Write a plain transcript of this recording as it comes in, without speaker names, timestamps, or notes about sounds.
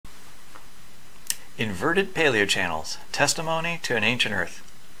Inverted Paleochannels, Testimony to an Ancient Earth.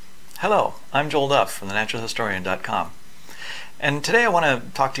 Hello, I'm Joel Duff from thenaturalhistorian.com. And today I want to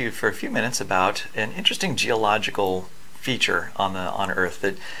talk to you for a few minutes about an interesting geological feature on Earth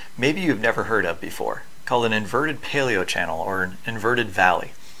that maybe you've never heard of before, called an inverted paleochannel or an inverted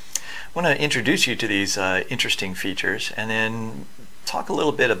valley. I want to introduce you to these interesting features and then talk a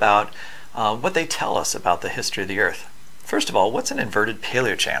little bit about what they tell us about the history of the Earth. First of all, what's an inverted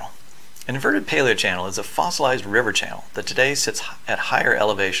paleochannel? An inverted paleochannel is a fossilized river channel that today sits at higher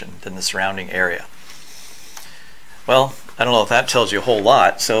elevation than the surrounding area. Well, I don't know if that tells you a whole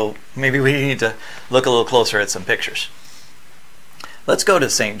lot, so maybe we need to look a little closer at some pictures. Let's go to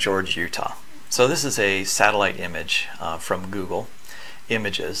St. George, Utah. So this is a satellite image from Google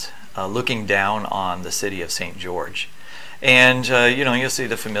Images looking down on the city of St. George. And you'll see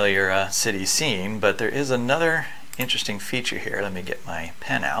the familiar city scene, but there is another interesting feature here. Let me get my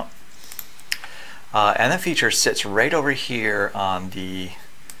pen out. And that feature sits right over here on the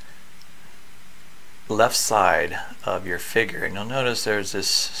left side of your figure. And you'll notice there's this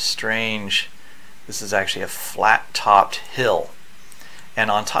strange, this is actually a flat-topped hill.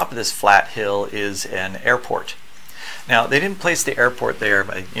 And on top of this flat hill is an airport. Now, they didn't place the airport there,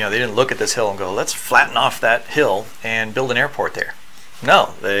 but they didn't look at this hill and go, let's flatten off that hill and build an airport there.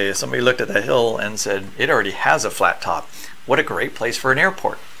 No, somebody looked at that hill and said, it already has a flat top. What a great place for an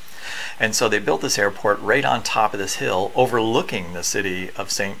airport. And so they built this airport right on top of this hill overlooking the city of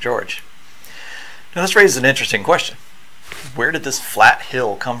St. George. Now this raises an interesting question. Where did this flat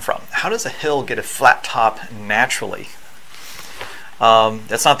hill come from? How does a hill get a flat top naturally?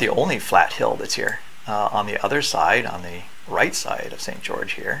 That's not the only flat hill that's here. On the other side, on the right side of St.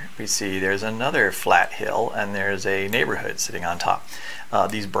 George here, we see there's another flat hill and there's a neighborhood sitting on top.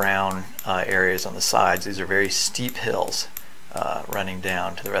 These brown areas on the sides, these are very steep hills running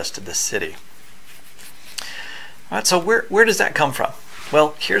down to the rest of the city. All right, so where does that come from?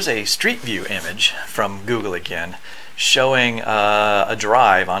 Well, here's a street view image from Google again, showing a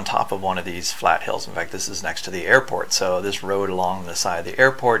drive on top of one of these flat hills. In fact, this is next to the airport. So this road along the side of the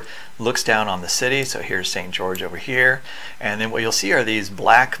airport looks down on the city. So here's St. George over here. And then what you'll see are these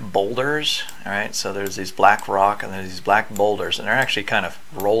black boulders. All right, so there's these black rock and there's these black boulders, and they're actually kind of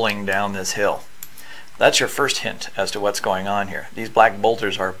rolling down this hill. That's your first hint as to what's going on here. These black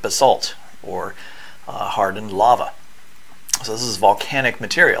boulders are basalt, or hardened lava. So this is volcanic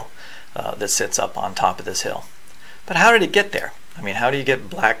material that sits up on top of this hill. But how did it get there? I mean, how do you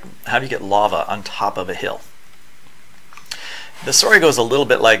get lava on top of a hill? The story goes a little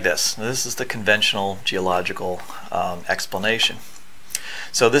bit like this. This is the conventional geological explanation.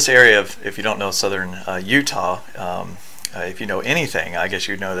 So this area of, if you don't know southern Utah, if you know anything, I guess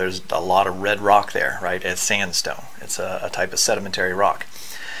you know there's a lot of red rock there, right? It's sandstone. It's a type of sedimentary rock.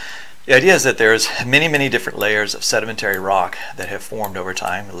 The idea is that there's many, many different layers of sedimentary rock that have formed over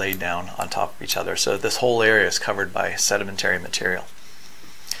time, laid down on top of each other. So this whole area is covered by sedimentary material.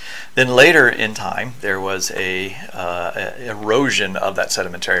 Then later in time, there was a erosion of that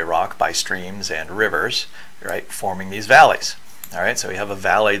sedimentary rock by streams and rivers, right, forming these valleys. All right, so we have a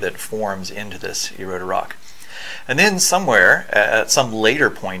valley that forms into this eroded rock. And then somewhere, at some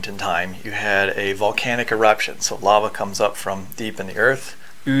later point in time, you had a volcanic eruption. So lava comes up from deep in the earth,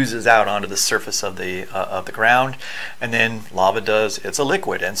 oozes out onto the surface of the ground, and then lava it's a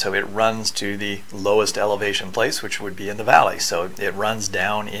liquid, and so it runs to the lowest elevation place, which would be in the valley. So it runs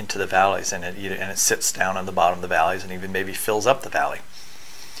down into the valleys, and it sits down on the bottom of the valleys and even maybe fills up the valley.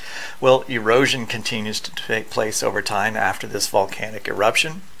 Well, erosion continues to take place over time after this volcanic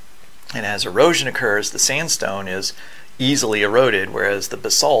eruption. And as erosion occurs, the sandstone is easily eroded, whereas the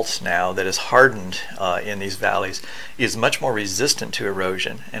basalt now that is hardened in these valleys is much more resistant to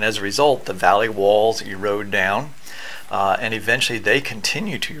erosion. And as a result, the valley walls erode down, and eventually they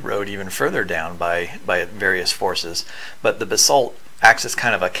continue to erode even further down by various forces. But the basalt acts as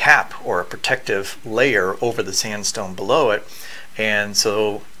kind of a cap or a protective layer over the sandstone below it. And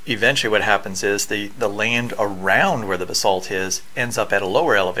so eventually what happens is the land around where the basalt is ends up at a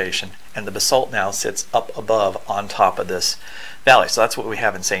lower elevation, and the basalt now sits up above on top of this valley. So that's what we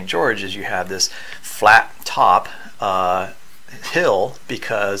have in St. George, is you have this flat top hill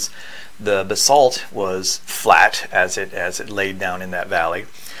because the basalt was flat as it laid down in that valley,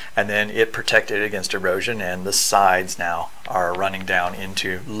 and then it protected against erosion, and the sides now are running down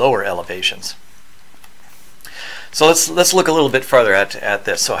into lower elevations. So let's look a little bit further at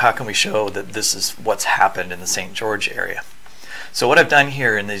this. So how can we show that this is what's happened in the St. George area? So what I've done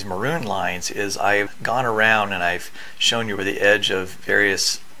here in these maroon lines is I've gone around and I've shown you where the edge of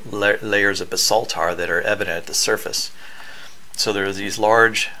various layers of basalt are that are evident at the surface. So there are these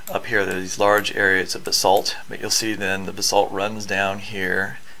large, up here, there are these large areas of basalt, but you'll see then the basalt runs down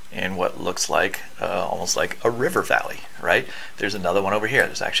here in what looks like almost like a river valley, right? There's another one over here.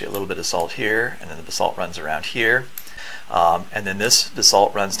 There's actually a little bit of salt here, and then the basalt runs around here. And then this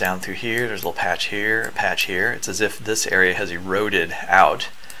basalt runs down through here. There's a little patch here, a patch here. It's as if this area has eroded out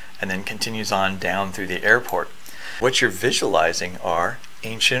and then continues on down through the airport. What you're visualizing are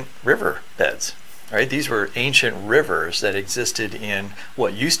ancient river beds. Right? These were ancient rivers that existed in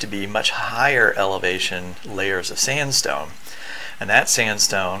what used to be much higher elevation layers of sandstone. And that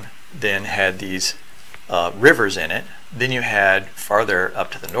sandstone then had these rivers in it. Then you had farther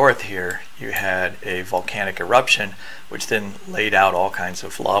up to the north here, you had a volcanic eruption, which then laid out all kinds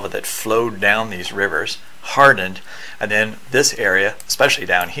of lava that flowed down these rivers, hardened, and then this area, especially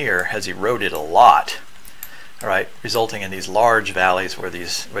down here, has eroded a lot. All right, resulting in these large valleys where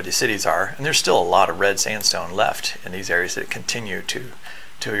these cities are, and there's still a lot of red sandstone left in these areas that continue to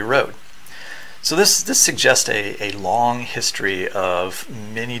erode. So this suggests a long history of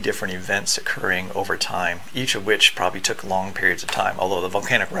many different events occurring over time, each of which probably took long periods of time, although the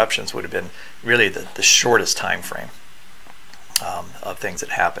volcanic eruptions would have been really the shortest time frame of things that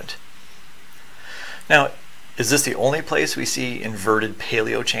happened. Now, is this the only place we see inverted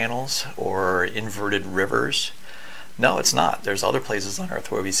paleochannels or inverted rivers? No, it's not. There's other places on Earth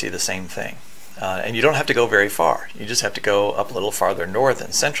where we see the same thing. And you don't have to go very far. You just have to go up a little farther north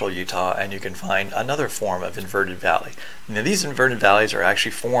in central Utah and you can find another form of inverted valley. Now, these inverted valleys are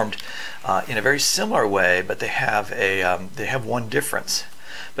actually formed in a very similar way, but they have one difference.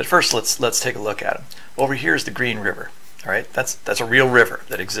 But first, let's take a look at them. Over here is the Green River. All right, that's a real river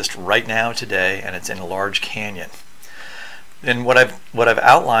that exists right now today, and it's in a large canyon. Then what I've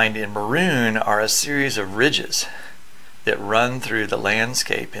outlined in maroon are a series of ridges that run through the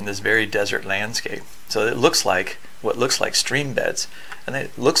landscape in this very desert landscape. So it looks like what looks like stream beds, and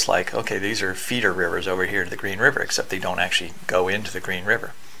it looks like, okay, these are feeder rivers over here to the Green River, except they don't actually go into the Green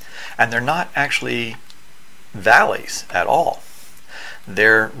River. And they're not actually valleys at all.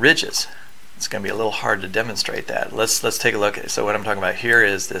 They're ridges. It's going to be a little hard to demonstrate that. Let's take a look at it. So what I'm talking about here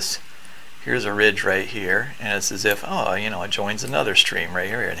is this. Here's a ridge right here, and it's as if, oh, you know, it joins another stream right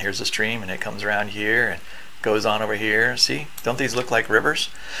here, and here's a stream, and it comes around here and goes on over here. See, don't these look like rivers?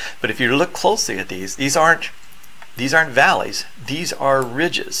 But if you look closely at these aren't valleys. These are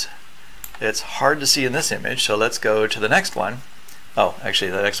ridges. It's hard to see in this image, so let's go to the next one. Oh, actually,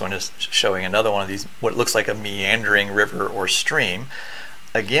 the next one is showing another one of these, what looks like a meandering river or stream.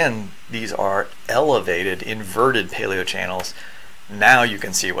 Again, these are elevated, inverted paleochannels. Now you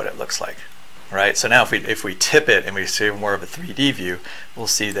can see what it looks like, right? So now if we tip it and we see more of a 3D view, we'll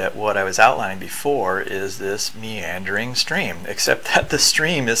see that what I was outlining before is this meandering stream, except that the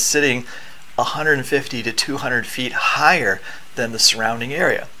stream is sitting 150 to 200 feet higher than the surrounding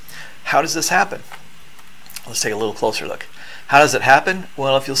area. How does this happen? Let's take a little closer look. How does it happen?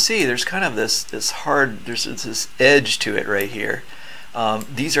 Well, if you'll see, there's kind of this edge to it right here.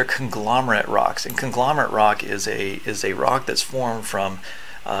 These are conglomerate rocks, and conglomerate rock is a rock that's formed from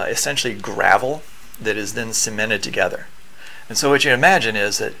essentially gravel that is then cemented together. And so what you imagine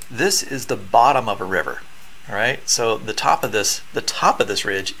is that this is the bottom of a river, all right? So the top of this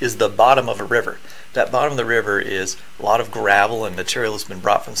ridge is the bottom of a river. That bottom of the river is a lot of gravel and material that's been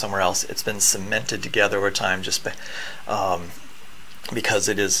brought from somewhere else. It's been cemented together over time just because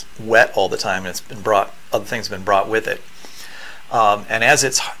it is wet all the time, and it's been brought, other things have been brought with it. And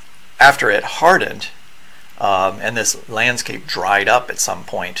after it hardened and this landscape dried up at some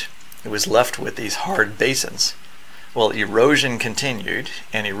point, it was left with these hard basins. Well, erosion continued,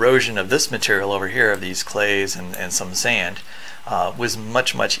 and erosion of this material over here, of these clays and some sand, was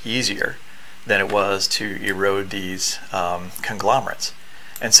much, much easier than it was to erode these conglomerates.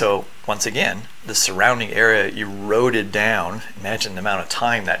 And so, once again, the surrounding area eroded down. Imagine the amount of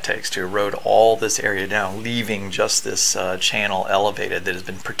time that takes to erode all this area down, leaving just this channel elevated that has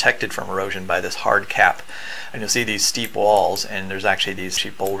been protected from erosion by this hard cap. And you'll see these steep walls, and there's actually these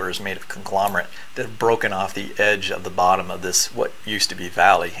steep boulders made of conglomerate that have broken off the edge of the bottom of this, what used to be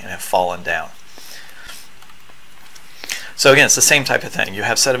valley, and have fallen down. So again, it's the same type of thing. You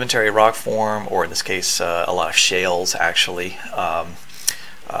have sedimentary rock form, or in this case, a lot of shales actually,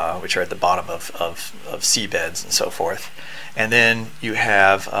 which are at the bottom of seabeds and so forth. And then you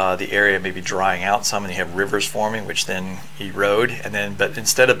have the area maybe drying out some, and you have rivers forming, which then erode. And then, but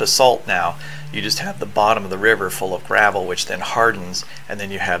instead of basalt now, you just have the bottom of the river full of gravel, which then hardens, and then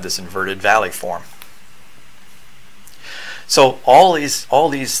you have this inverted valley form. So all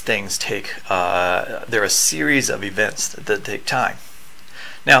these things take, they're a series of events that take time.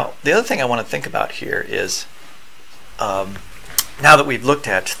 Now, the other thing I want to think about here is Now that we've looked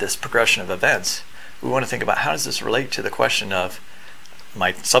at this progression of events, we want to think about how does this relate to the question of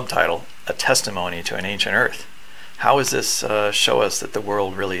my subtitle, A Testimony to an Ancient Earth. How does this show us that the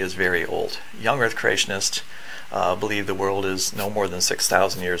world really is very old? Young Earth creationists believe the world is no more than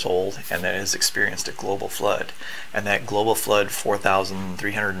 6,000 years old and that it has experienced a global flood. And that global flood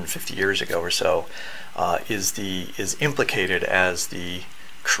 4,350 years ago or so is implicated as the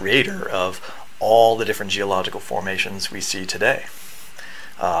creator of all the different geological formations we see today.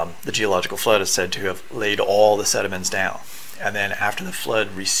 The geological flood is said to have laid all the sediments down. And then after the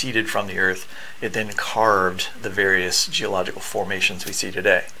flood receded from the earth, it then carved the various geological formations we see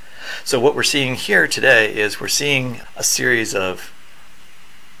today. So what we're seeing here today is we're seeing a series of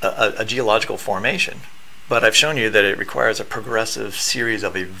a geological formation, but I've shown you that it requires a progressive series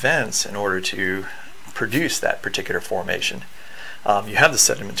of events in order to produce that particular formation. You have the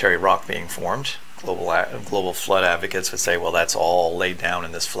sedimentary rock being formed. Global flood advocates would say, well, that's all laid down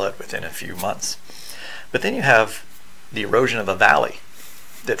in this flood within a few months. But then you have the erosion of a valley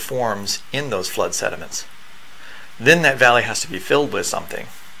that forms in those flood sediments. Then that valley has to be filled with something.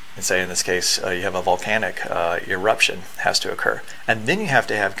 And say in this case you have a volcanic eruption has to occur. And then you have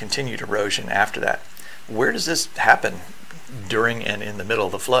to have continued erosion after that. Where does this happen during and in the middle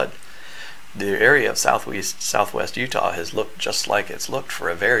of the flood? The area of southwest Utah has looked just like it's looked for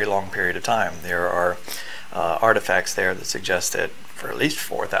a very long period of time. There are artifacts there that suggest that for at least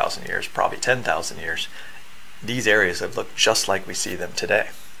 4,000 years, probably 10,000 years, these areas have looked just like we see them today.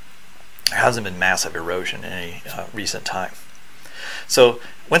 There hasn't been massive erosion in any recent time. So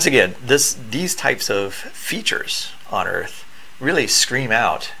once again, these types of features on Earth really scream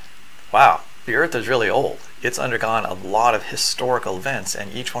out, wow, the Earth is really old. It's undergone a lot of historical events,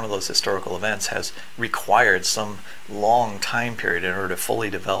 and each one of those historical events has required some long time period in order to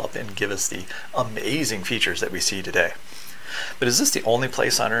fully develop and give us the amazing features that we see today. But is this the only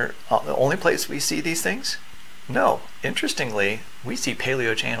place on Earth, the only place we see these things? No. Interestingly, we see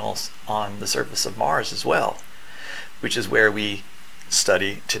paleochannels on the surface of Mars as well, which is where we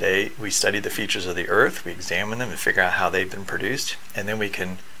study today. We study the features of the Earth, we examine them and figure out how they've been produced, and then we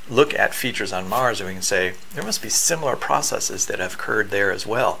can look at features on Mars and we can say there must be similar processes that have occurred there as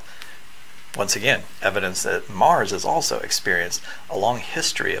well. Once again, evidence that Mars has also experienced a long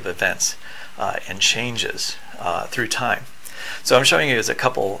history of events and changes through time. So I'm showing you a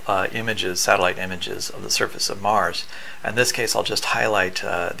couple images, satellite images of the surface of Mars. In this case, I'll just highlight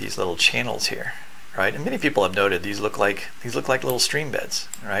these little channels here, right? And many people have noted these look like little stream beds,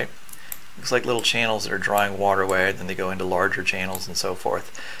 right? Looks like little channels that are drawing water away, then they go into larger channels and so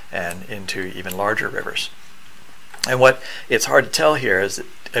forth, and into even larger rivers. And what it's hard to tell here is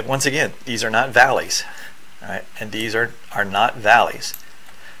that, once again, these are not valleys, right? And these are not valleys.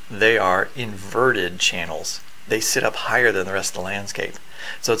 They are inverted channels. They sit up higher than the rest of the landscape.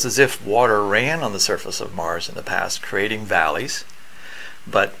 So it's as if water ran on the surface of Mars in the past, creating valleys.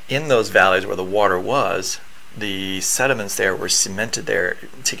 But in those valleys where the water was, the sediments there were cemented there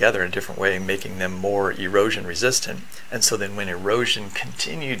together in a different way, making them more erosion resistant. And so then when erosion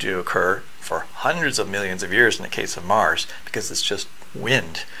continued to occur for hundreds of millions of years in the case of Mars, because it's just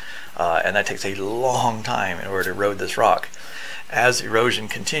wind, and that takes a long time in order to erode this rock. As erosion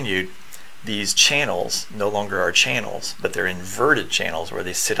continued, these channels no longer are channels, but they're inverted channels where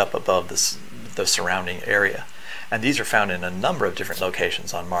they sit up above the surrounding area. And these are found in a number of different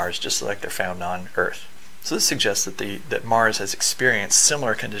locations on Mars, just like they're found on Earth. So this suggests that Mars has experienced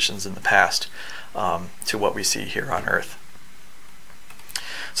similar conditions in the past to what we see here on Earth.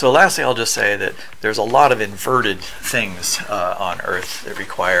 So lastly, I'll just say that there's a lot of inverted things on Earth that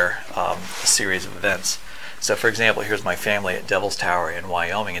require a series of events. So for example, here's my family at Devil's Tower in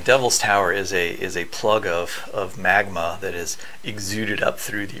Wyoming. And Devil's Tower is a plug of magma that is exuded up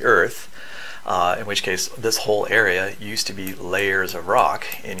through the Earth, in which case this whole area used to be layers of rock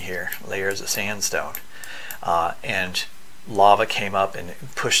in here, layers of sandstone. And lava came up and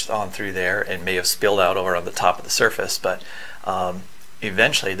pushed on through there and may have spilled out over on the top of the surface, but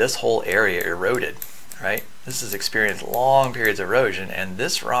eventually this whole area eroded, right? This has experienced long periods of erosion, and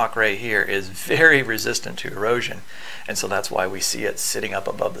this rock right here is very resistant to erosion, and so that's why we see it sitting up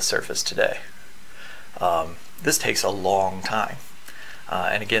above the surface today. This takes a long time,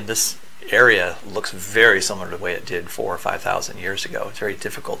 and again, this area looks very similar to the way it did 4,000 or 5,000 years ago. It's very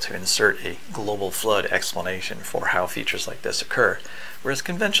difficult to insert a global flood explanation for how features like this occur, whereas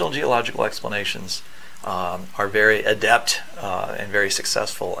conventional geological explanations are very adept and very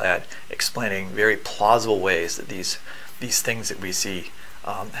successful at explaining very plausible ways that these things that we see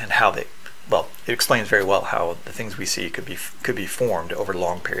and how they, well, it explains very well how the things we see could be formed over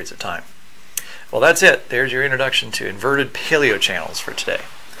long periods of time. Well, that's it. There's your introduction to inverted paleochannels for today.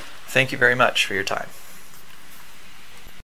 Thank you very much for your time.